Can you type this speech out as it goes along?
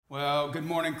Well, good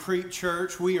morning, Creek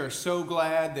Church. We are so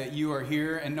glad that you are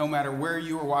here, and no matter where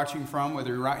you are watching from, whether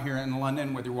you're right here in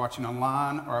London, whether you're watching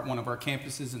online, or at one of our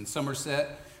campuses in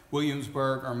Somerset,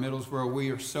 Williamsburg, or Middlesbrough,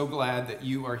 we are so glad that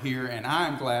you are here, and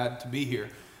I'm glad to be here.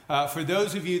 For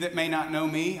those of you that may not know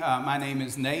me, my name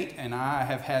is Nate, and I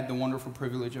have had the wonderful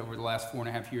privilege over the last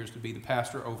 4.5 years to be the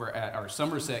pastor over at our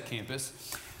Somerset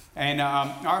campus. And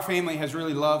our family has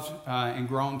really loved and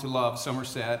grown to love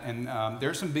Somerset, and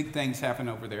there's some big things happen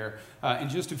over there. In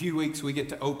just a few weeks, we get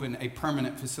to open a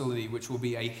permanent facility, which will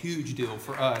be a huge deal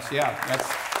for us. Yeah, that's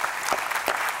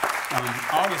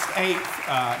August 8th,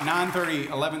 9:30,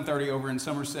 11:30 over in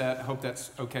Somerset. I hope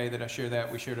that's okay that I share that.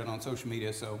 We shared it on social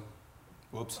media, so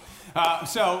whoops.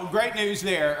 So great news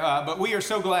there, but we are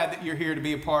so glad that you're here to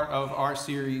be a part of our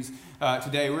series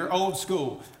today. We're old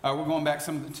school. We're going back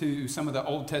to some of the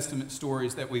Old Testament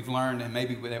stories that we've learned and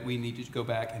maybe that we need to go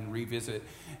back and revisit.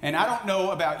 And I don't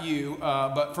know about you,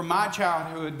 but from my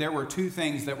childhood, there were two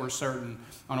things that were certain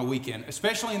on a weekend,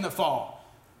 especially in the fall,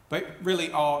 but really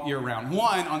all year round.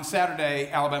 One, on Saturday,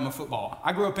 Alabama football.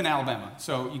 I grew up in Alabama,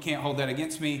 so you can't hold that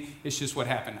against me. It's just what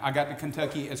happened. I got to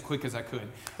Kentucky as quick as I could.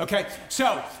 Okay,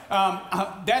 so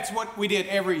that's what we did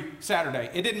every Saturday.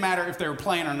 It didn't matter if they were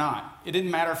playing or not. It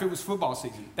didn't matter if it was football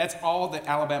season. That's all that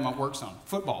Alabama works on,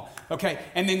 football. Okay,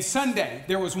 and then Sunday,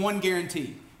 there was one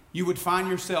guarantee. You would find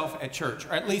yourself at church,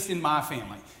 or at least in my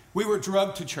family. We were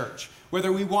drugged to church,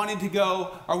 whether we wanted to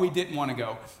go or we didn't want to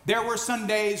go. There were some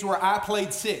days where I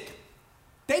played sick.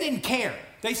 They didn't care.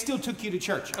 They still took you to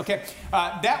church. Okay,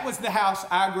 that was the house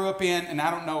I grew up in, and I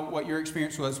don't know what your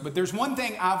experience was, but there's one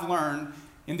thing I've learned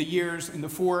in the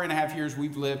 4.5 years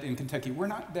we've lived in Kentucky. We're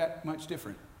not that much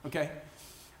different, okay?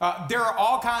 There are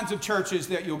all kinds of churches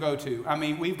that you'll go to. I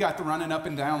mean, we've got the running up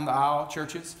and down the aisle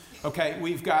churches. Okay,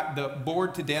 we've got the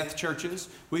bored to death churches.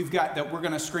 We've got the we're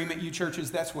going to scream at you churches.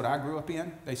 That's what I grew up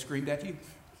in. They screamed at you.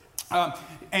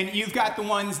 And you've got the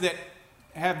ones that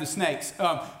have the snakes.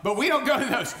 But we don't go to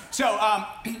those. So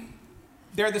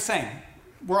they're the same.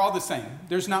 We're all the same.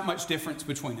 There's not much difference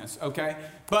between us, okay?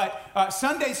 But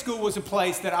Sunday school was a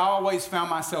place that I always found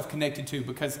myself connected to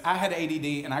because I had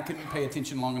ADD and I couldn't pay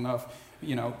attention long enough,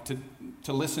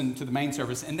 to listen to the main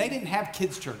service. And they didn't have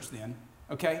kids' church then,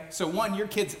 okay? So one, your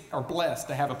kids are blessed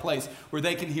to have a place where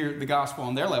they can hear the gospel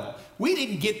on their level. We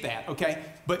didn't get that, okay?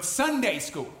 But Sunday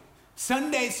school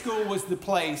was the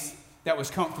place that was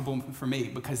comfortable for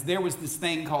me because there was this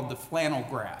thing called the flannel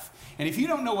graph. And if you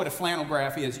don't know what a flannel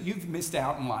graph is, you've missed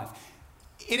out in life.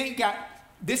 It ain't got,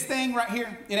 this thing right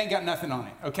here, it ain't got nothing on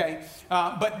it, okay?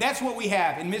 But that's what we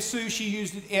have. And Miss Sue, she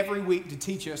used it every week to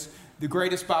teach us the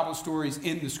greatest Bible stories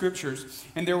in the scriptures.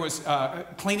 And there was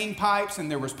cleaning pipes,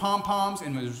 and there was pom-poms,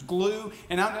 and there was glue.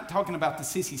 And I'm not talking about the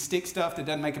sissy stick stuff that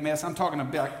doesn't make a mess. I'm talking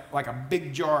about like a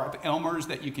big jar of Elmer's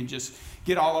that you can just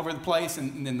get all over the place,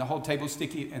 and then the whole table's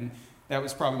sticky, and that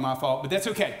was probably my fault, but that's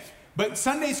okay. But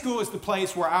Sunday school is the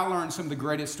place where I learned some of the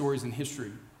greatest stories in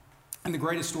history and the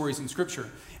greatest stories in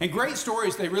Scripture. And great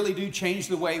stories, they really do change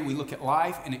the way we look at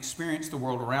life and experience the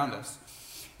world around us.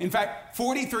 In fact,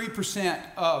 43%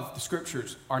 of the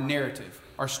Scriptures are narrative,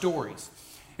 are stories.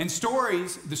 And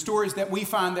stories, the stories that we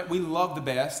find that we love the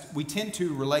best, we tend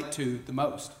to relate to the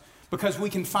most because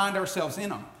we can find ourselves in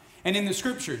them. And in the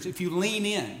Scriptures, if you lean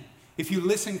in, if you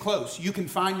listen close, you can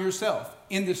find yourself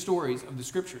in the stories of the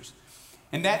Scriptures.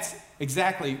 And that's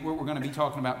exactly what we're going to be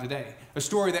talking about today. A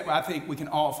story that I think we can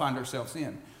all find ourselves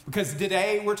in. Because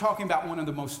today we're talking about one of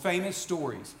the most famous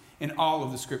stories in all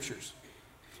of the Scriptures.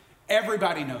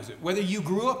 Everybody knows it. Whether you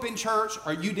grew up in church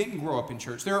or you didn't grow up in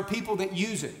church, there are people that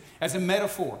use it as a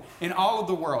metaphor in all of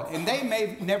the world. And they may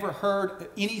have never heard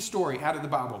any story out of the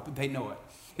Bible, but they know it.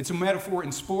 It's a metaphor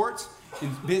in sports,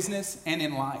 in business, and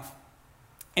in life.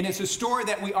 And it's a story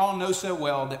that we all know so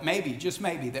well that maybe, just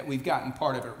maybe, that we've gotten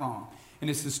part of it wrong. And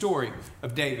it's the story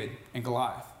of David and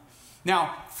Goliath.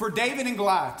 Now, for David and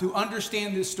Goliath to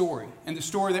understand this story, and the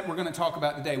story that we're going to talk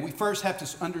about today, we first have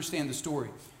to understand the story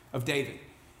of David.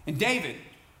 And David,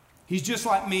 he's just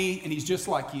like me and he's just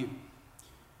like you.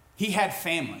 He had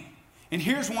family. And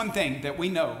here's one thing that we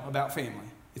know about family.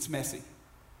 It's messy.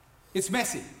 It's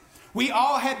messy. We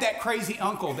all had that crazy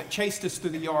uncle that chased us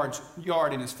through the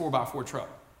yard in his 4x4 truck.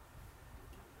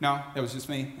 No, that was just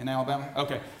me in Alabama?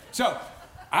 Okay. So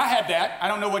I had that. I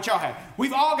don't know what y'all had.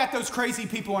 We've all got those crazy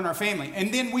people in our family.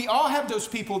 And then we all have those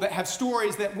people that have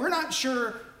stories that we're not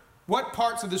sure what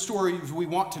parts of the stories we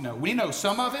want to know. We know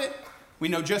some of it. We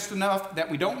know just enough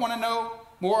that we don't want to know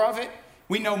more of it.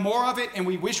 We know more of it and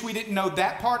we wish we didn't know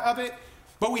that part of it.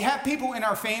 But we have people in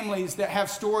our families that have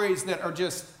stories that are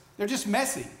they're just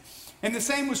messy. And the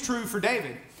same was true for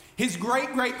David. His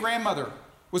great-great-grandmother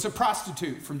was a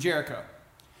prostitute from Jericho.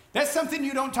 That's something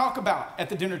you don't talk about at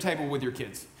the dinner table with your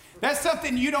kids. That's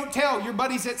something you don't tell your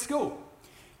buddies at school.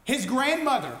 His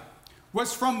grandmother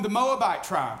was from the Moabite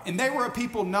tribe, and they were a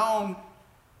people known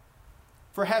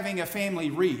for having a family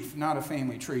wreath, not a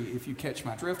family tree, if you catch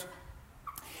my drift.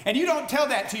 And you don't tell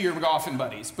that to your golfing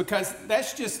buddies because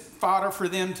that's just fodder for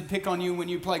them to pick on you when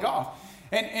you play golf.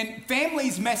 And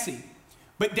family's messy.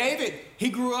 But David, he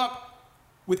grew up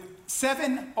with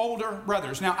 7 older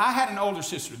brothers. Now, I had an older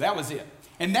sister. That was it.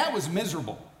 And that was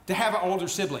miserable to have an older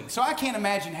sibling. So I can't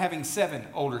imagine having 7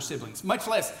 older siblings, much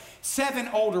less 7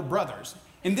 older brothers.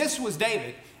 And this was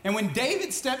David. And when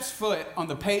David steps foot on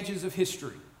the pages of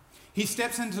history, he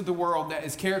steps into the world that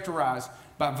is characterized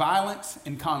by violence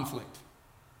and conflict.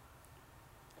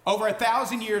 Over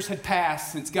 1,000 years had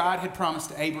passed since God had promised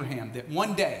to Abraham that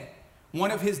one day,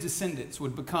 one of his descendants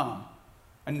would become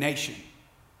a nation.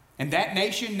 And that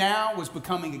nation now was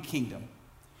becoming a kingdom.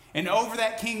 And over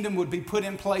that kingdom would be put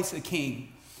in place a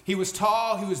king. He was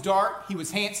tall, he was dark, he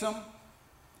was handsome,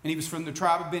 and he was from the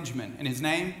tribe of Benjamin, and his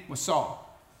name was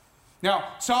Saul. Now,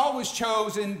 Saul was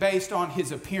chosen based on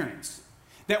his appearance.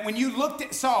 That when you looked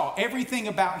at Saul, everything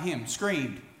about him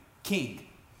screamed king.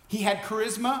 He had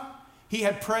charisma, he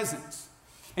had presence,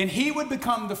 and he would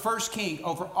become the first king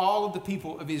over all of the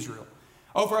people of Israel,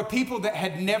 over a people that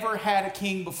had never had a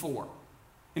king before.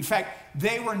 In fact,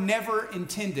 they were never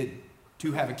intended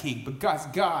to have a king because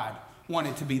God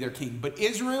wanted to be their king. But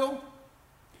Israel,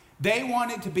 they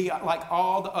wanted to be like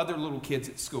all the other little kids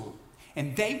at school,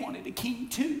 and they wanted a king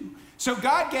too. So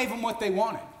God gave them what they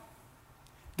wanted.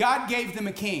 God gave them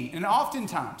a king. And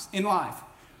oftentimes in life,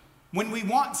 when we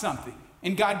want something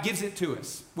and God gives it to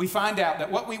us, we find out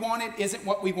that what we wanted isn't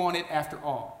what we wanted after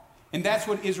all. And that's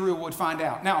what Israel would find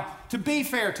out. Now, to be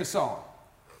fair to Saul,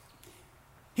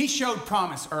 he showed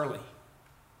promise early.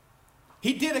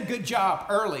 He did a good job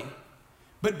early.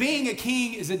 But being a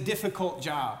king is a difficult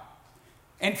job.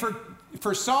 And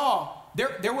for Saul,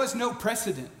 there was no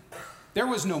precedent. There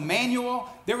was no manual.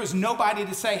 There was nobody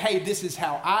to say, hey, this is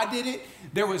how I did it.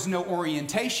 There was no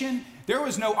orientation. There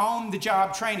was no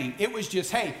on-the-job training. It was just,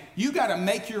 hey, you got to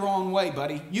make your own way,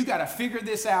 buddy. You got to figure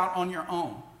this out on your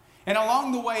own. And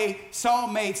along the way, Saul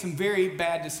made some very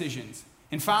bad decisions.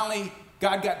 And finally,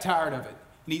 God got tired of it.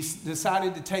 And he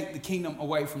decided to take the kingdom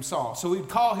away from Saul. So he'd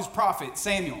call his prophet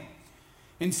Samuel.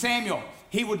 And Samuel,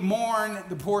 he would mourn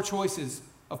the poor choices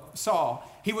of Saul.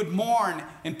 He would mourn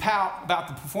and pout about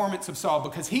the performance of Saul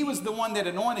because he was the one that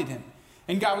anointed him.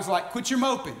 And God was like, quit your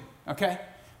moping, okay?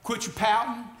 Quit your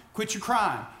pouting, quit your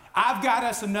crying. I've got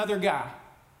us another guy.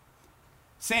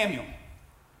 Samuel,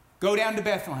 go down to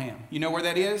Bethlehem. You know where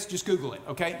that is? Just Google it,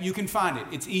 okay? You can find it.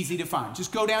 It's easy to find.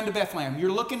 Just go down to Bethlehem.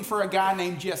 You're looking for a guy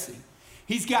named Jesse.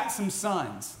 He's got some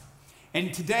sons.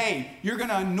 And today, you're going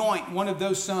to anoint one of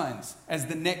those sons as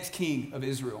the next king of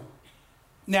Israel.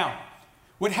 Now,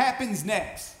 what happens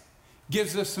next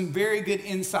gives us some very good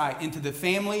insight into the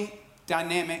family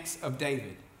dynamics of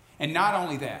David. And not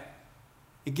only that,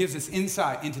 it gives us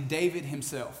insight into David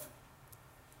himself.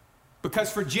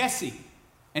 Because for Jesse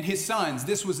and his sons,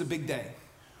 this was a big day.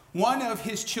 One of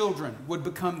his children would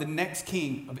become the next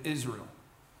king of Israel.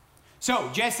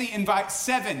 So Jesse invites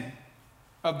 7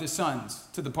 of the sons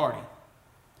to the party.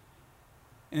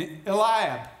 And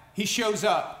Eliab, he shows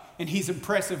up and he's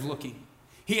impressive looking.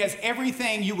 He has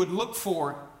everything you would look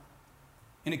for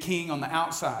in a king on the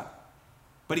outside.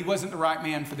 But he wasn't the right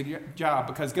man for the job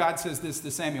because God says this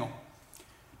to Samuel.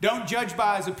 Don't judge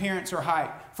by his appearance or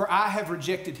height, for I have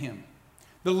rejected him.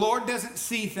 The Lord doesn't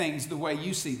see things the way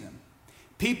you see them.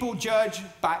 People judge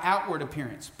by outward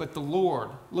appearance, but the Lord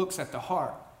looks at the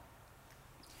heart.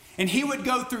 And he would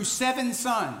go through 7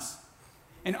 sons,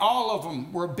 and all of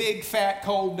them were a big, fat,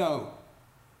 cold no.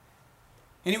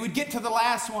 And he would get to the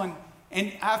last one,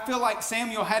 and I feel like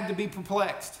Samuel had to be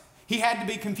perplexed. He had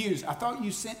to be confused. I thought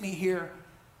you sent me here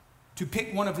to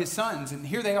pick one of his sons, and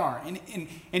here they are.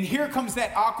 And here comes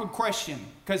that awkward question,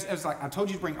 because I was like, I told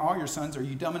you to bring all your sons. Are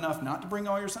you dumb enough not to bring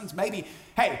all your sons? Maybe,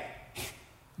 hey,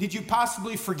 did you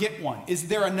possibly forget one? Is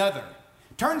there another?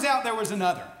 Turns out there was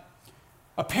another.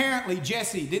 Apparently,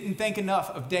 Jesse didn't think enough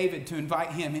of David to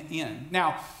invite him in.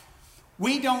 Now,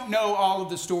 we don't know all of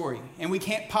the story, and we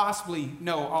can't possibly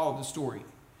know all of the story.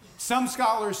 Some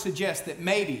scholars suggest that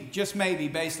maybe, just maybe,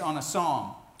 based on a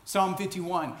psalm, Psalm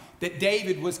 51, that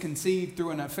David was conceived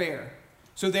through an affair.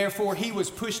 So therefore, he was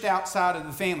pushed outside of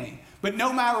the family. But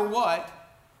no matter what,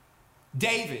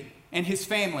 David and his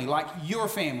family, like your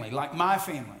family, like my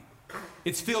family,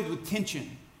 it's filled with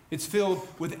tension. It's filled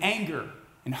with anger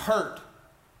and hurt,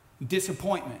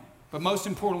 disappointment, but most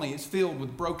importantly, it's filled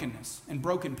with brokenness and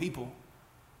broken people.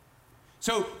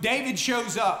 So David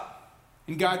shows up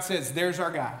And God says, there's our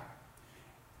guy.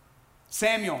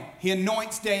 Samuel, he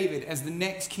anoints David as the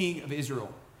next king of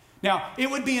Israel. Now, it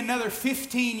would be another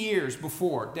 15 years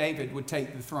before David would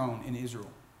take the throne in Israel.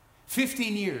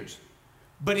 15 years.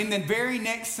 But in the very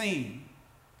next scene,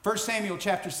 1 Samuel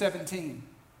chapter 17,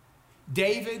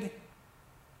 David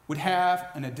would have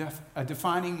a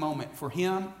defining moment for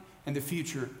him and the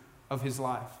future of his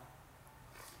life.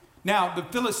 Now, the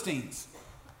Philistines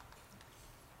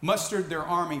mustered their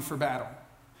army for battle.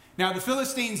 Now, the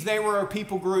Philistines, they were a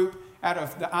people group out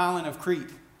of the island of Crete.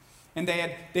 And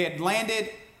they had landed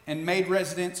and made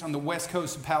residence on the west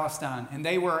coast of Palestine. And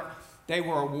they were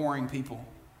a warring people.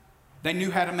 They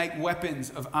knew how to make weapons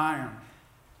of iron.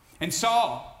 And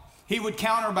Saul, he would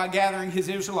counter by gathering his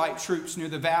Israelite troops near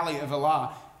the valley of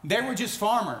Elah. They were just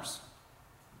farmers.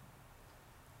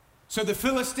 So the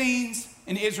Philistines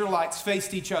and Israelites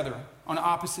faced each other on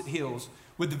opposite hills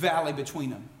with the valley between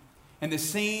them. And the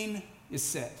scene is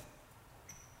set.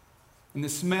 And the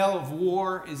smell of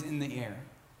war is in the air.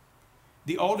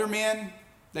 The older men,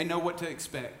 they know what to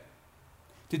expect.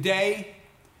 Today,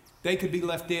 they could be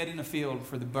left dead in a field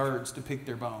for the birds to pick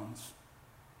their bones.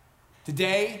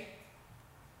 Today,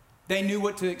 they knew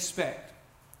what to expect.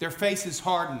 Their faces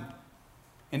hardened.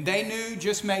 And they knew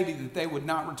just maybe that they would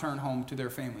not return home to their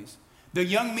families. The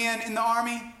young men in the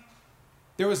army,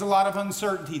 there was a lot of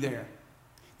uncertainty there.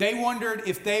 They wondered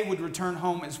if they would return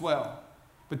home as well.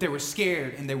 But they were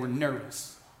scared and they were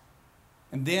nervous.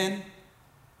 And then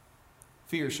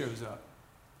fear shows up.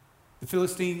 The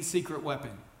Philistines' secret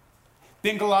weapon.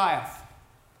 Then Goliath,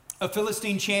 a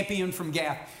Philistine champion from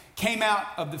Gath, came out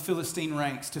of the Philistine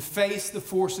ranks to face the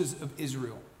forces of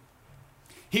Israel.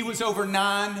 He was over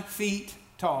 9 feet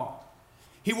tall.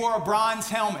 He wore a bronze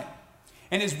helmet,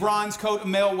 and his bronze coat of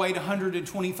mail weighed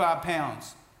 125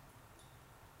 pounds.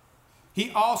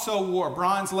 He also wore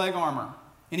bronze leg armor,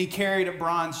 and he carried a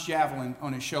bronze javelin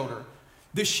on his shoulder.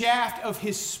 The shaft of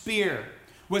his spear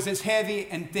was as heavy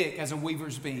and thick as a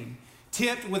weaver's beam,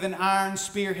 tipped with an iron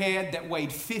spearhead that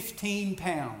weighed 15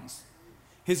 pounds.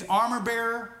 His armor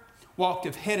bearer walked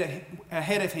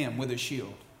ahead of him with a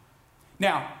shield.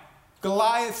 Now,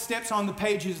 Goliath steps on the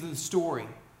pages of the story,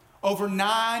 over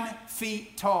 9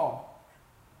 feet tall.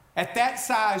 At that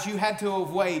size, you had to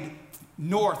have weighed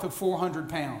north of 400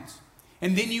 pounds.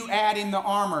 And then you add in the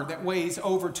armor that weighs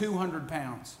over 200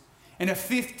 pounds and a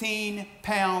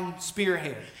 15-pound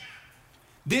spearhead.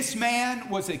 This man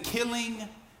was a killing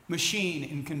machine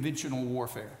in conventional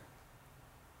warfare.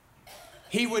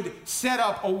 He would set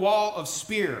up a wall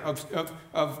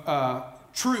of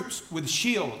troops with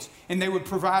shields, and they would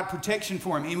provide protection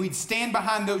for him. And we'd stand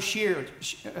behind those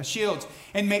shields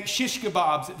and make shish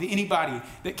kebabs of anybody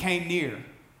that came near.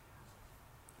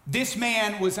 This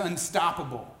man was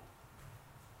unstoppable.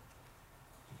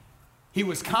 He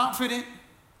was confident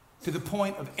to the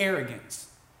point of arrogance,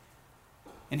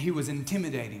 and he was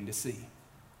intimidating to see.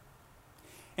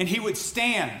 And he would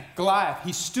stand, Goliath,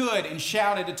 he stood and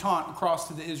shouted a taunt across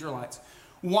to the Israelites.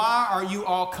 Why are you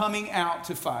all coming out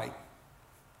to fight?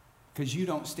 Because you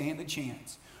don't stand a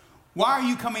chance. Why are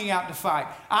you coming out to fight?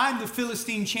 I'm the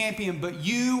Philistine champion, but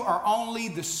you are only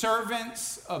the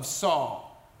servants of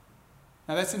Saul.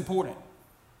 Now that's important.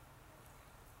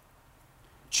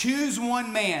 Choose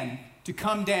one man to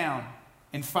come down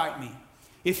and fight me.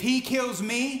 If he kills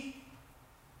me,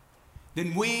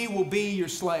 then we will be your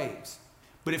slaves.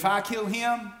 But if I kill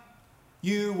him,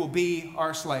 you will be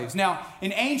our slaves. Now,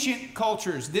 in ancient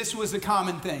cultures, this was a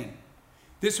common thing.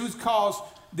 This was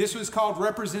called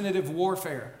representative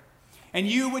warfare. And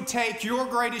you would take your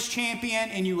greatest champion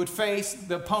and you would face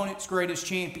the opponent's greatest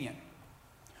champion.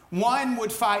 One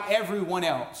would fight everyone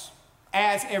else,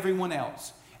 as everyone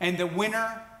else, and the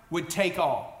winner would take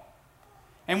all.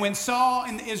 And when Saul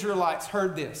and the Israelites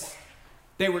heard this,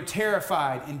 they were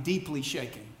terrified and deeply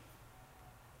shaken.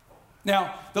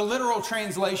 Now, the literal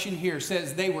translation here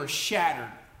says they were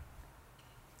shattered,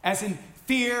 as in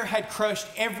fear had crushed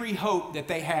every hope that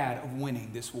they had of winning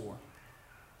this war.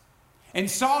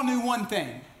 And Saul knew one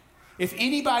thing. If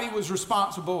anybody was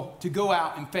responsible to go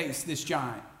out and face this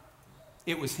giant,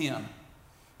 it was him,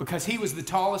 because he was the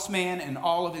tallest man in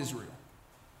all of Israel.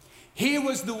 He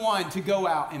was the one to go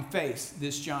out and face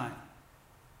this giant.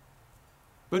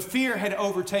 But fear had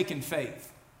overtaken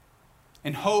faith,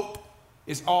 and hope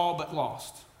is all but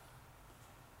lost.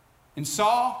 And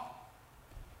Saul,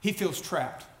 he feels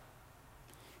trapped.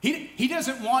 He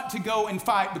doesn't want to go and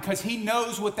fight because he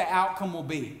knows what the outcome will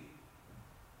be.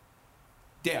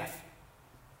 Death.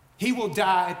 He will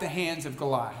die at the hands of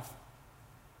Goliath.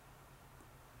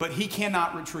 But he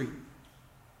cannot retreat.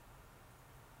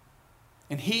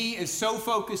 And he is so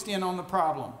focused in on the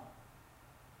problem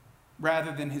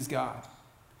rather than his God.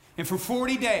 And for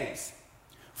 40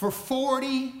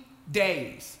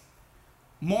 days,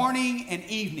 morning and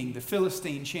evening, the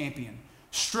Philistine champion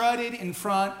strutted in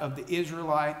front of the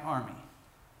Israelite army.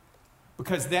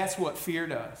 Because that's what fear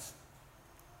does.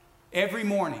 Every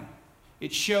morning,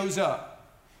 it shows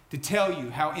up to tell you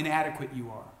how inadequate you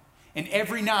are. And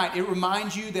every night, it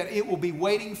reminds you that it will be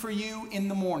waiting for you in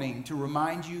the morning to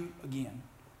remind you again.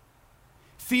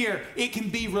 Fear, it can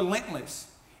be relentless.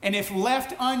 And if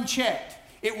left unchecked,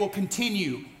 it will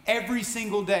continue every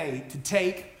single day to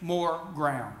take more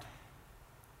ground.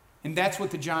 And that's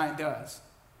what the giant does.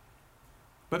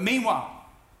 But meanwhile,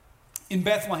 in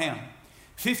Bethlehem,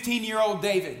 15-year-old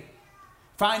David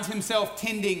finds himself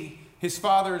tending his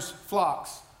father's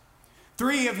flocks.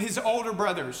 3 of his older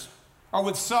brothers are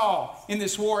with Saul in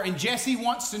this war, and Jesse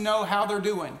wants to know how they're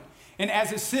doing. And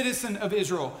as a citizen of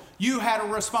Israel, you had a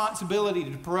responsibility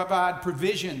to provide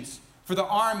provisions for the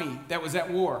army that was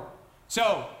at war.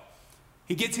 So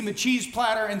he gets him a cheese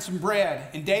platter and some bread,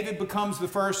 and David becomes the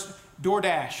first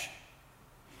DoorDash.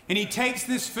 And he takes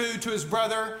this food to his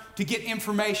brother to get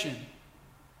information,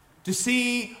 to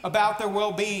see about their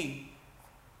well-being.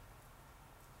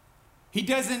 He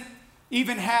doesn't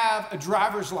even have a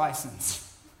driver's license.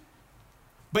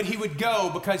 But he would go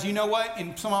because you know what?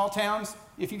 In small towns,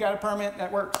 if you got a permit,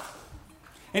 that works.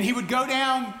 And he would go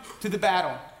down to the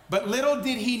battle. But little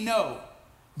did he know,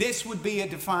 this would be a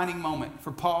defining moment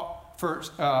for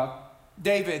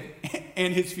David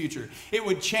and his future. It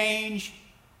would change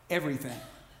everything.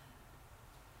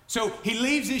 So he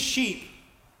leaves his sheep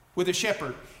with a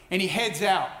shepherd and he heads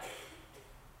out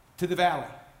to the valley.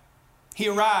 He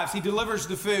arrives, he delivers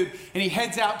the food, and he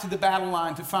heads out to the battle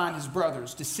line to find his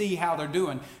brothers, to see how they're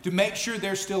doing, to make sure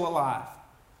they're still alive.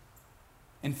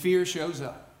 And fear shows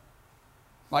up,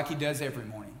 like he does every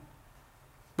morning.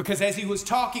 Because as he was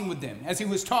talking with them, as he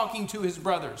was talking to his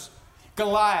brothers,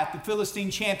 Goliath, the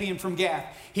Philistine champion from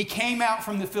Gath, he came out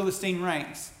from the Philistine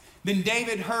ranks. Then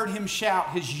David heard him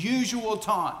shout his usual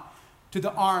taunt to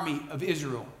the army of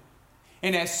Israel.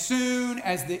 And as soon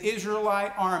as the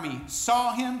Israelite army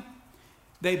saw him,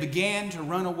 they began to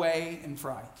run away in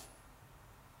fright.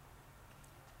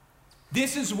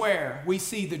 This is where we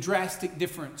see the drastic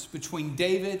difference between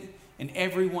David and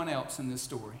everyone else in this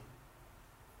story.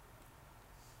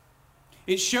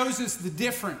 It shows us the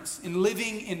difference in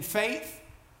living in faith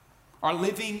or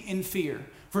living in fear.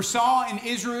 For Saul and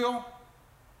Israel,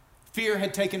 fear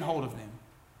had taken hold of them.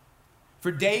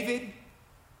 For David,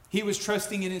 he was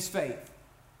trusting in his faith.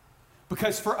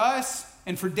 Because for us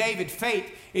and for David, faith,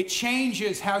 it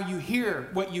changes how you hear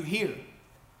what you hear.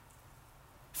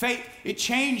 Faith, it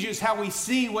changes how we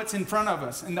see what's in front of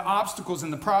us and the obstacles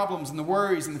and the problems and the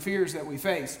worries and the fears that we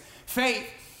face. Faith,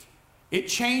 it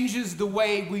changes the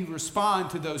way we respond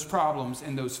to those problems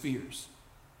and those fears.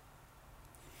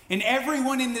 And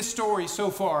everyone in this story so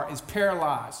far is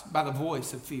paralyzed by the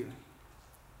voice of fear.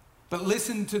 But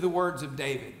listen to the words of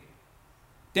David.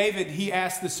 David, he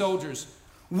asked the soldiers,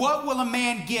 "What will a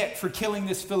man get for killing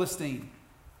this Philistine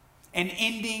and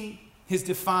ending his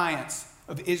defiance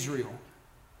of Israel?"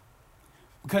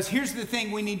 Because here's the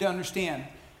thing we need to understand.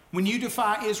 When you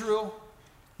defy Israel,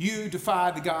 you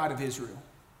defy the God of Israel.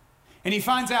 And he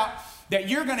finds out that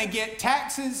you're going to get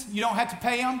taxes, you don't have to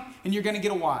pay them, and you're going to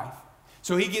get a wife.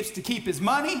 So he gets to keep his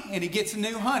money, and he gets a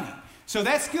new honey. So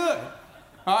that's good,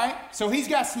 all right? So he's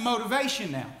got some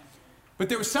motivation now. But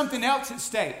there was something else at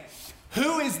stake.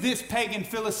 Who is this pagan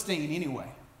Philistine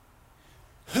anyway?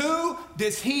 Who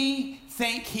does he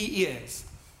think he is,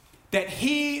 that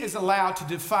he is allowed to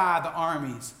defy the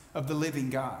armies of the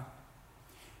living God?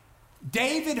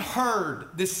 David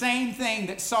heard the same thing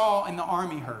that Saul and the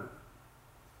army heard.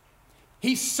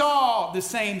 He saw the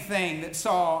same thing that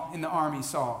Saul and the army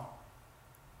saw.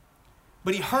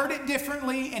 But he heard it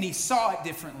differently and he saw it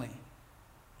differently.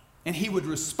 And he would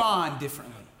respond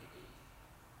differently.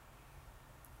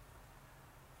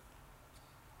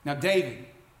 Now David,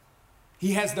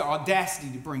 he has the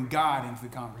audacity to bring God into the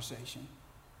conversation.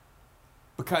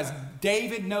 Because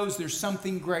David knows there's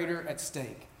something greater at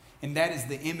stake. And that is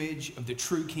the image of the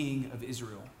true king of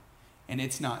Israel. And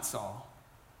it's not Saul.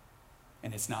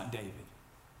 And it's not David.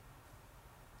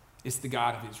 It's the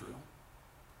God of Israel.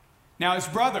 Now his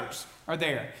brothers are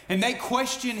there. And they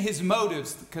question his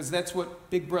motives. Because that's what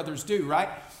big brothers do, right?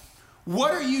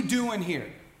 What are you doing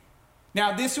here?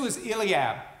 Now this was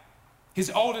Eliab, his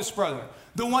oldest brother.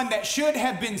 The one that should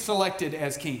have been selected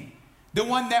as king. The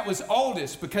one that was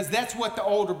oldest. Because that's what the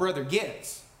older brother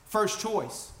gets. First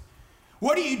choice.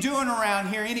 What are you doing around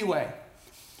here anyway?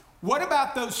 What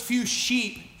about those few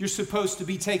sheep you're supposed to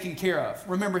be taking care of?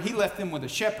 Remember, he left them with a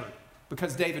shepherd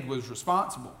because David was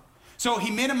responsible. So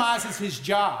he minimizes his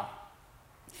job.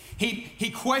 He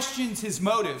questions his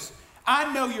motives.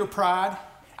 I know your pride.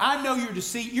 I know your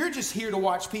deceit. You're just here to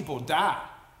watch people die.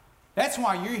 That's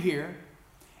why you're here.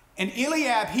 And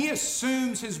Eliab, he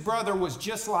assumes his brother was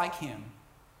just like him,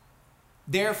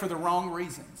 there for the wrong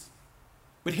reasons.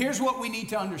 But here's what we need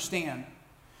to understand.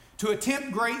 To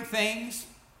attempt great things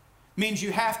means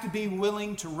you have to be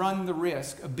willing to run the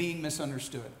risk of being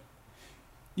misunderstood.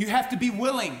 You have to be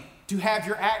willing to have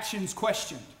your actions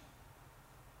questioned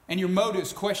and your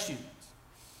motives questioned.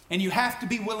 And you have to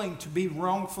be willing to be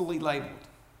wrongfully labeled.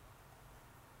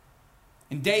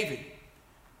 And David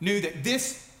knew that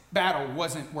this battle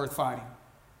wasn't worth fighting,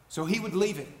 so he would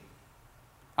leave it.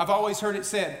 I've always heard it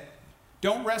said,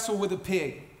 don't wrestle with a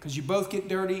pig because you both get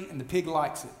dirty and the pig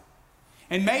likes it.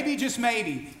 And maybe, just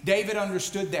maybe, David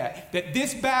understood that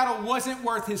this battle wasn't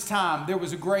worth his time. There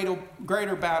was a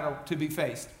greater battle to be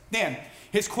faced. Then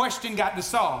his question got to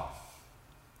Saul,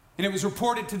 and it was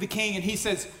reported to the king, and he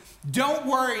says, don't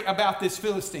worry about this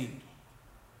Philistine.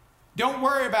 Don't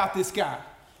worry about this guy.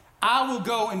 I will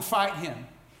go and fight him.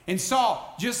 And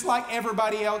Saul, just like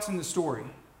everybody else in the story,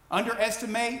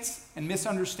 underestimates and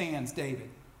misunderstands David.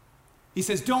 He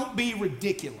says, don't be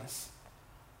ridiculous.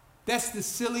 That's the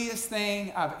silliest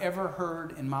thing I've ever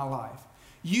heard in my life.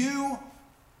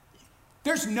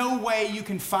 There's no way you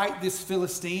can fight this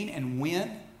Philistine and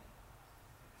win.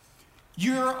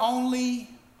 You're only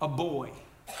a boy,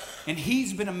 and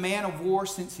he's been a man of war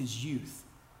since his youth.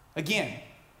 Again,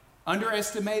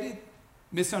 underestimated,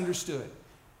 misunderstood.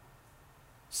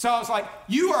 Saul's like,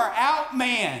 you are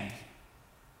outmanned.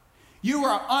 You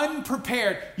are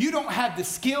unprepared. You don't have the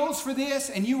skills for this,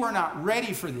 and you are not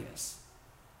ready for this.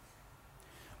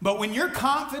 But when your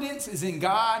confidence is in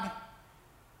God,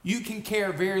 you can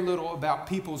care very little about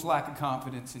people's lack of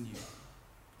confidence in you.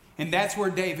 And that's where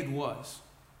David was.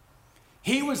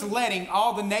 He was letting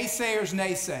all the naysayers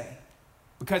naysay,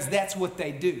 because that's what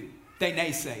they do. They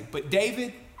naysay. But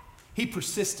David, he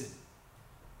persisted.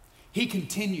 He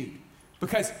continued,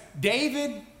 because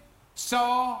David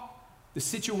saw the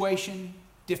situation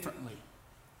differently.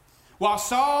 While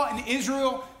Saul and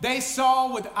Israel, they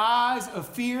saw with eyes of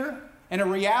fear and a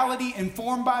reality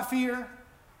informed by fear,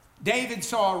 David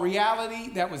saw a reality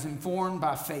that was informed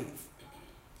by faith.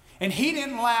 And he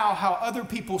didn't allow how other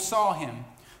people saw him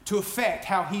to affect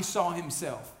how he saw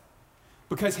himself,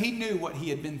 because he knew what he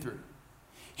had been through.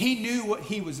 He knew what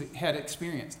he had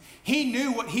experienced. He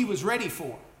knew what he was ready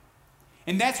for.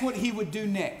 And that's what he would do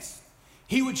next.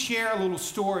 He would share a little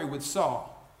story with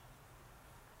Saul.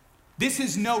 This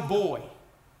is no boy.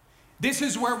 This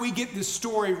is where we get this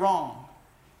story wrong.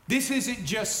 This isn't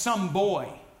just some boy.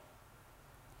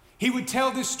 He would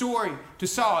tell this story to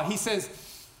Saul. He says,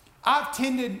 I've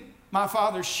tended my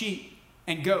father's sheep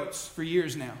and goats for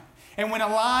years now. And when a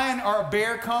lion or a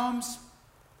bear comes,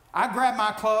 I grab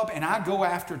my club and I go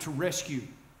after to rescue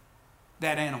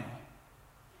that animal.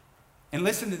 And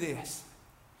listen to this.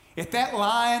 If that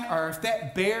lion or if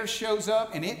that bear shows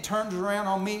up and it turns around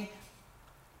on me,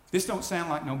 this don't sound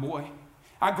like no boy.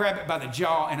 I grab it by the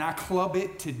jaw and I club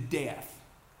it to death.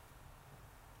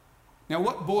 Now,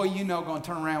 what boy you know going to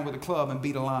turn around with a club and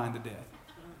beat a lion to death?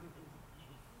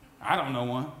 I don't know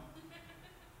one.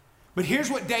 But here's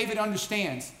what David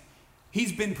understands.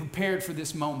 He's been prepared for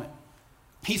this moment.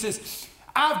 He says,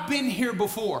 I've been here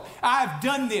before. I've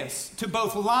done this to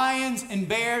both lions and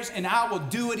bears, and I will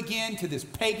do it again to this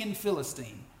pagan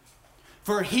Philistine.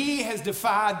 For he has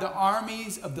defied the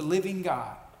armies of the living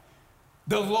God.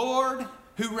 The Lord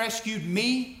who rescued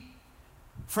me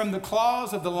from the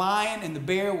claws of the lion and the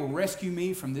bear will rescue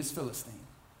me from this Philistine.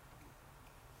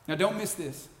 Now don't miss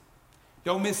this.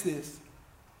 Don't miss this.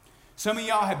 Some of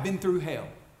y'all have been through hell.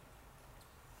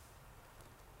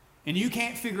 And you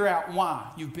can't figure out why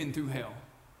you've been through hell.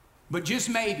 But just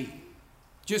maybe,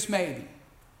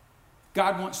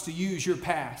 God wants to use your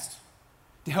past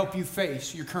to help you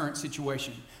face your current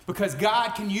situation. Because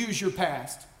God can use your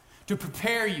past to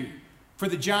prepare you for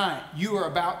the giant you are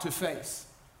about to face.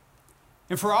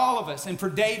 And for all of us, and for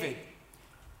David,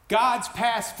 God's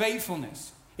past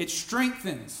faithfulness, it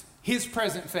strengthens his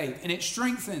present faith, and it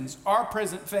strengthens our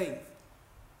present faith.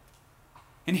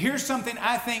 And here's something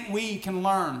I think we can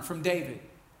learn from David.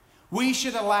 We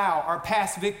should allow our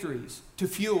past victories to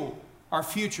fuel our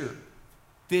future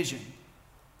vision.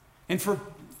 And for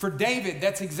David,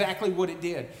 that's exactly what it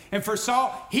did. And for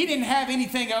Saul, he didn't have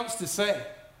anything else to say.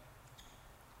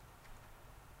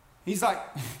 He's like,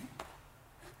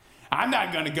 I'm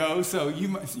not going to go, so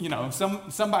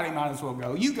somebody might as well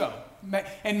go. You go,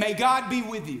 and may God be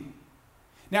with you.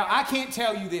 Now, I can't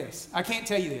tell you this.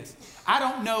 I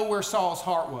don't know where Saul's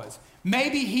heart was.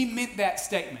 Maybe he meant that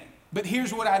statement. But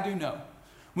here's what I do know.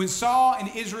 When Saul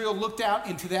and Israel looked out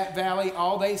into that valley,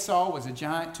 all they saw was a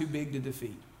giant too big to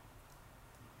defeat.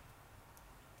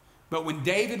 But when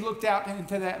David looked out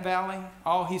into that valley,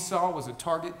 all he saw was a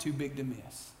target too big to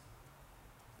miss.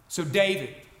 So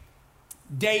David,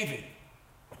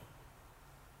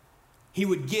 he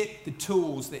would get the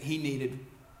tools that he needed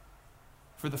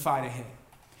for the fight ahead.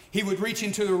 He would reach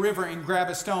into the river and grab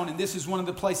a stone, and this is one of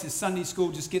the places Sunday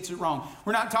school just gets it wrong.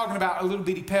 We're not talking about a little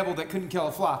bitty pebble that couldn't kill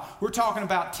a fly. We're talking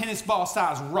about tennis ball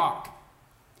sized rock.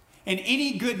 And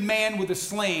any good man with a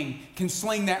sling can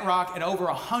sling that rock at over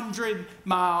 100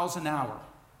 miles an hour.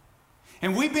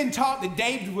 And we've been taught that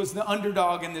David was the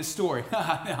underdog in this story.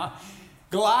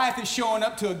 Goliath is showing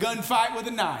up to a gunfight with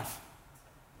a knife.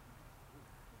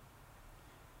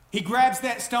 He grabs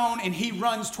that stone and he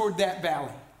runs toward that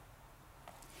valley.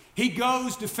 He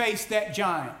goes to face that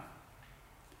giant.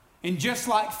 And just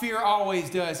like fear always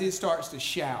does, it starts to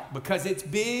shout because it's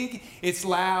big, it's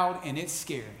loud, and it's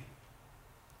scary.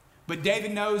 But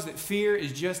David knows that fear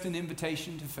is just an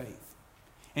invitation to faith.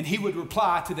 And he would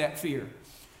reply to that fear.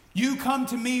 You come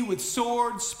to me with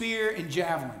sword, spear, and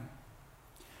javelin.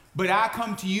 But I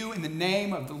come to you in the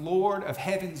name of the Lord of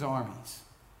heaven's armies,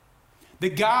 the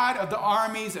God of the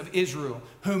armies of Israel,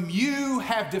 whom you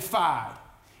have defied.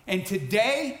 And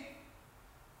today,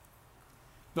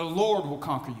 the Lord will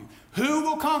conquer you. Who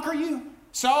will conquer you?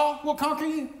 Saul will conquer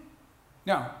you?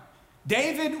 No.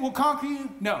 David will conquer you?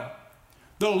 No.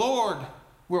 The Lord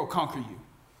will conquer you.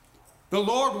 The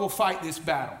Lord will fight this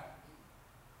battle.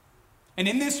 And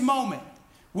in this moment,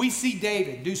 we see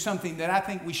David do something that I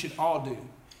think we should all do,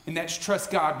 and that's trust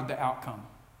God with the outcome.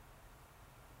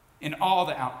 In all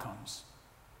the outcomes.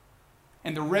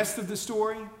 And the rest of the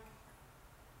story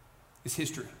is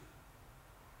history.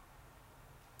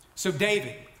 So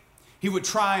David, he would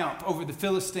triumph over the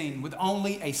Philistine with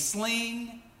only a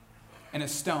sling and a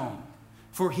stone,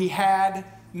 for he had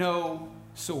no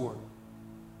sword.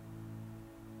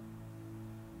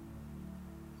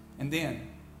 And then,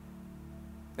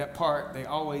 that part they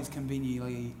always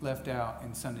conveniently left out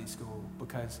in Sunday school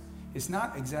because it's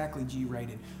not exactly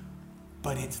G-rated,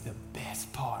 but it's the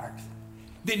best part.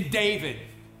 Then David,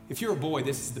 if you're a boy,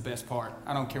 this is the best part.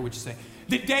 I don't care what you say.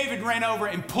 Then David ran over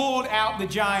and pulled out the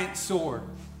giant's sword,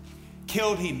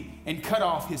 killed him, and cut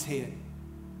off his head.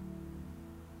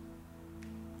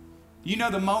 You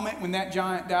know the moment when that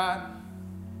giant died?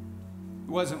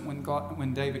 It wasn't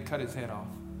when David cut his head off.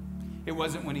 It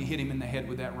wasn't when he hit him in the head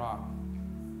with that rock.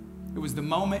 It was the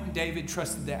moment David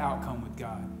trusted the outcome with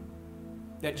God.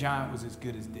 That giant was as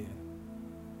good as dead.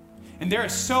 And there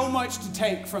is so much to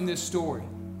take from this story.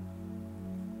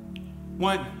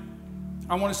 One,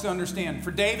 I want us to understand,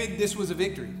 for David, this was a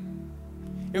victory.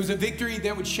 It was a victory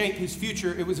that would shape his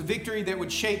future. It was a victory that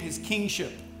would shape his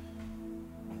kingship.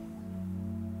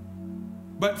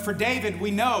 But for David, we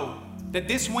know that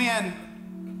this win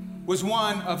was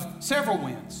one of several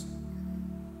wins.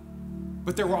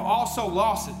 But there were also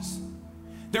losses.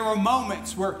 There were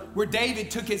moments where David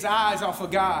took his eyes off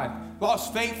of God,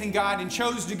 lost faith in God, and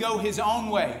chose to go his own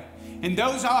way. And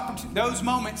those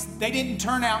moments, they didn't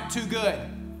turn out too good.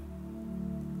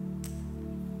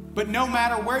 But no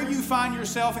matter where you find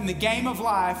yourself in the game of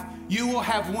life, you will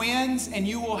have wins and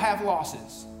you will have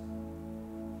losses.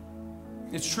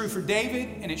 It's true for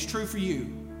David and it's true for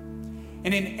you.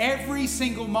 And in every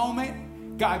single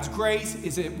moment, God's grace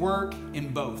is at work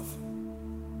in both.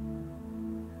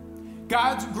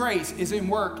 God's grace is in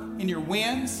work in your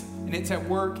wins and it's at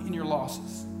work in your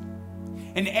losses.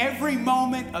 And every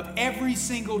moment of every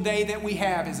single day that we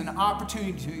have is an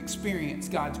opportunity to experience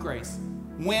God's grace.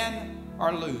 Win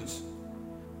or lose.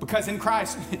 Because in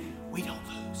Christ, we don't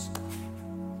lose.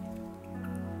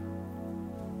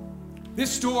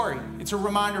 This story, it's a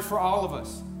reminder for all of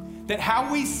us that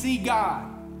how we see God,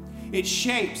 it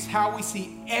shapes how we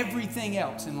see everything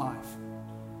else in life.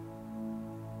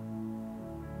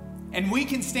 And we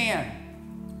can stand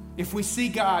if we see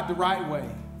God the right way,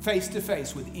 face to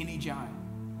face with any giant.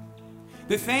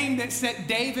 The thing that set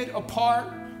David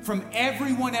apart from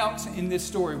everyone else in this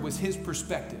story was his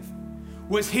perspective,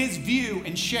 was his view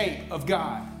and shape of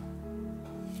God.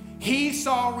 He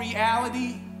saw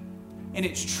reality in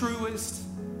its truest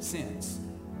sense.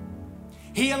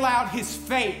 He allowed his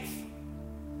faith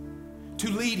to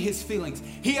lead his feelings.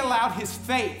 He allowed his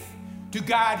faith to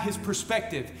guide his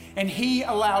perspective. And he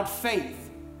allowed faith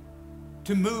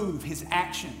to move his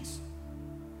actions.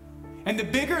 And the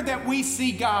bigger that we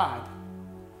see God,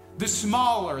 the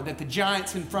smaller that the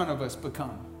giants in front of us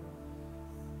become.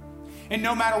 And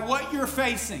no matter what you're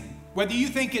facing, whether you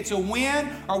think it's a win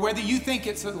or whether you think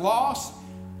it's a loss,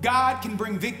 God can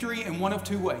bring victory in one of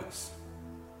two ways.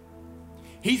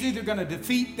 He's either going to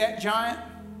defeat that giant,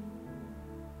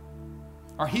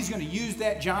 or he's going to use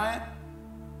that giant,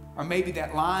 or maybe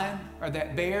that lion or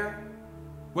that bear,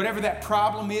 whatever that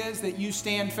problem is that you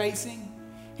stand facing,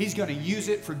 he's going to use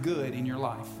it for good in your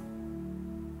life.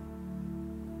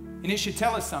 And it should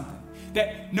tell us something,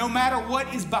 that no matter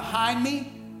what is behind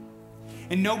me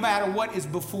and no matter what is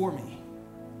before me,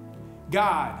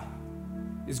 God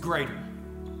is greater.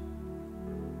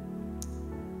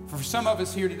 For some of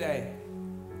us here today,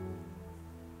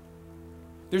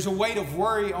 there's a weight of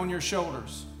worry on your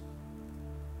shoulders.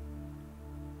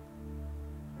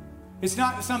 It's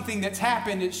not something that's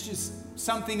happened, it's just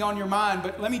something on your mind.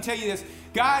 But let me tell you this,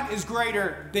 God is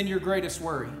greater than your greatest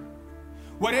worry.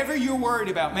 Whatever you're worried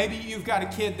about, maybe you've got a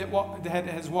kid that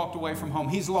has walked away from home.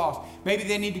 He's lost. Maybe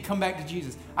they need to come back to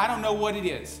Jesus. I don't know what it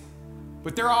is,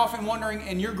 but they're often wondering,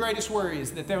 and your greatest worry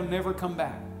is that they'll never come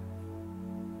back.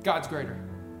 God's greater.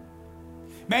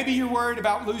 Maybe you're worried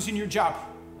about losing your job.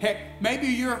 Heck, maybe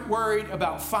you're worried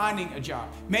about finding a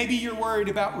job. Maybe you're worried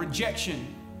about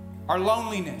rejection or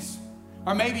loneliness,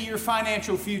 or maybe your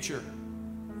financial future.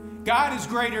 God is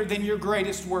greater than your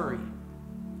greatest worry.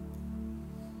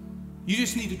 You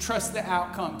just need to trust the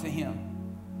outcome to Him.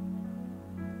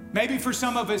 Maybe for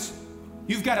some of us,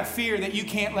 you've got a fear that you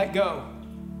can't let go.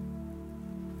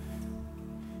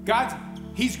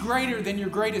 He's greater than your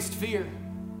greatest fear.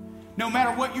 No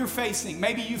matter what you're facing,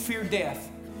 maybe you fear death.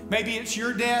 Maybe it's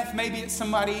your death, maybe it's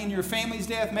somebody in your family's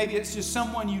death, maybe it's just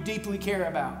someone you deeply care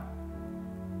about.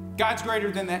 God's greater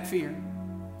than that fear.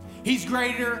 He's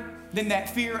greater than that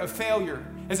fear of failure.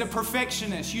 As a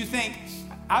perfectionist, you think,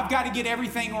 I've got to get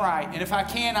everything right, and if I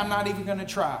can, I'm not even going to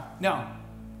try. No.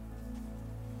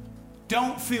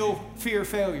 Don't fear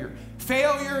failure.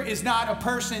 Failure is not a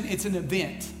person, it's an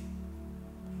event.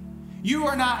 You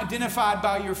are not identified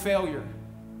by your failure.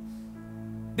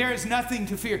 There is nothing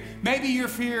to fear. Maybe your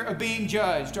fear of being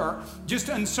judged or just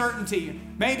uncertainty.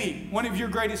 Maybe one of your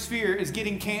greatest fear is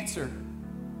getting cancer.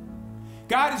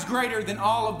 God is greater than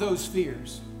all of those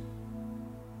fears.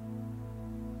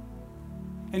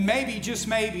 And maybe, just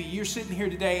maybe, you're sitting here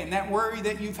today and that worry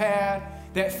that you've had,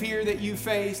 that fear that you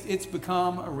faced, it's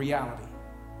become a reality.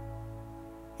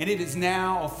 And it is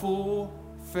now a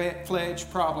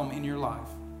full-fledged problem in your life.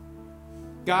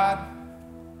 God,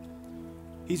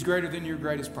 He's greater than your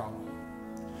greatest problem.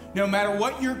 No matter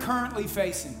what you're currently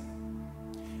facing,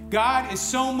 God is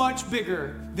so much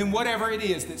bigger than whatever it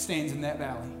is that stands in that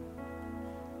valley.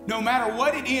 No matter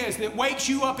what it is that wakes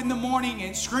you up in the morning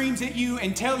and screams at you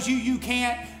and tells you you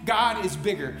can't, God is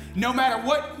bigger. No matter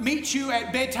what meets you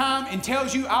at bedtime and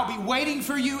tells you I'll be waiting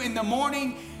for you in the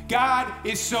morning, God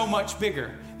is so much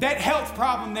bigger. That health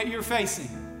problem that you're facing,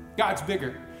 God's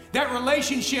bigger. That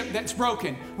relationship that's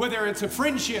broken, whether it's a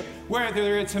friendship,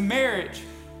 whether it's a marriage,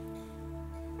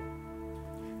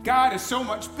 God is so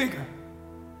much bigger.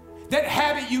 That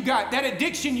habit you got, that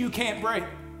addiction you can't break,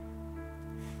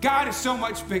 God is so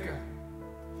much bigger.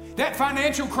 That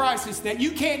financial crisis that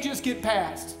you can't just get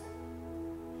past,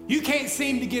 you can't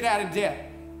seem to get out of debt,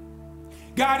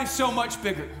 God is so much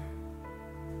bigger.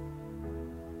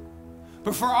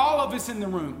 But for all of us in the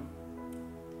room,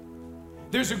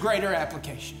 there's a greater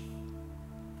application.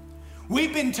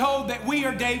 We've been told that we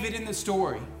are David in the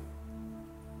story.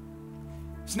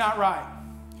 It's not right.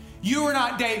 You are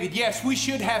not David. Yes, we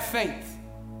should have faith.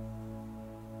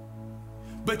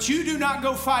 But you do not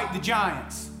go fight the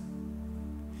giants.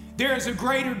 There is a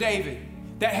greater David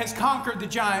that has conquered the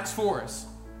giants for us.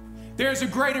 There is a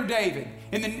greater David.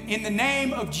 In the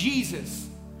name of Jesus,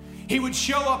 He would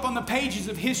show up on the pages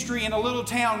of history in a little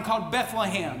town called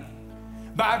Bethlehem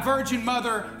by a virgin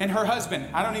mother and her husband.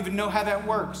 I don't even know how that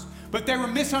works. But they were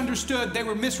misunderstood. They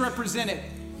were misrepresented.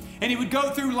 And He would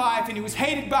go through life and He was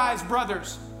hated by His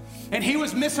brothers. And He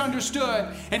was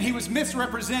misunderstood and He was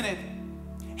misrepresented.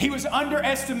 He was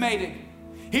underestimated.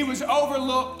 He was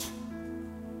overlooked.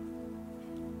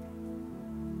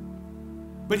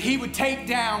 But He would take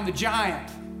down the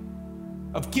giant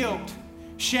of guilt,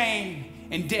 shame,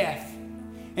 and death.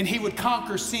 And He would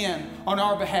conquer sin on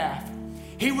our behalf.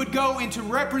 He would go into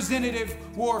representative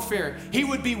warfare. He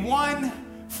would be one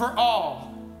for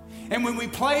all. And when we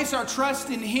place our trust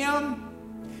in Him,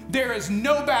 there is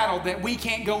no battle that we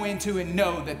can't go into and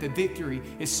know that the victory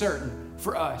is certain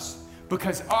for us.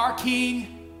 Because our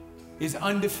King is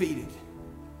undefeated.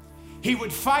 He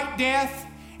would fight death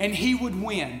and He would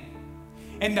win.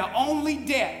 And the only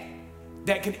debt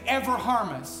that could ever harm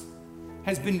us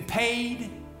has been paid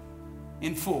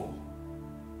in full.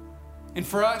 And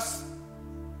for us,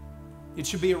 it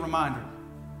should be a reminder.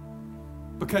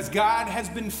 Because God has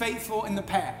been faithful in the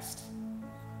past,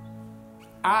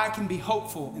 I can be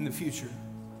hopeful in the future.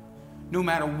 no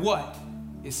matter what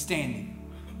is standing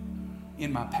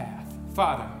in my path.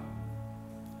 Father,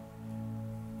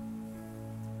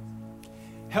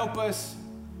 help us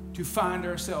to find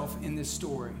ourselves in this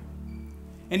story.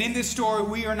 And in this story,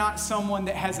 we are not someone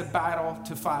that has a battle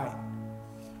to fight.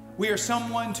 We are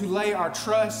someone to lay our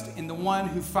trust in the one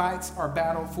who fights our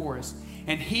battle for us.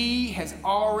 And he has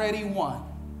already won.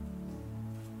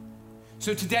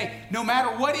 So today, no matter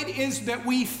what it is that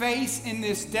we face in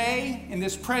this day, in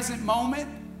this present moment,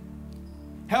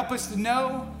 help us to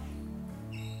know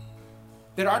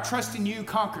that our trust in you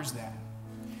conquers that.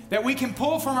 That we can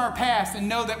pull from our past and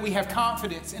know that we have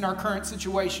confidence in our current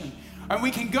situation. And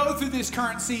we can go through this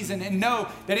current season and know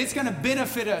that it's going to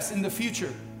benefit us in the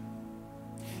future.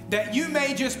 That you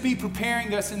may just be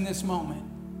preparing us in this moment.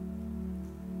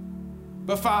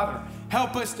 But Father,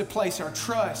 help us to place our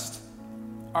trust,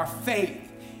 our faith,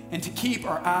 and to keep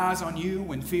our eyes on you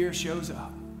when fear shows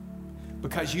up.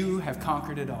 Because you have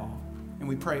conquered it all. And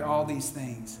we pray all these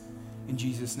things in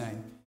Jesus' name.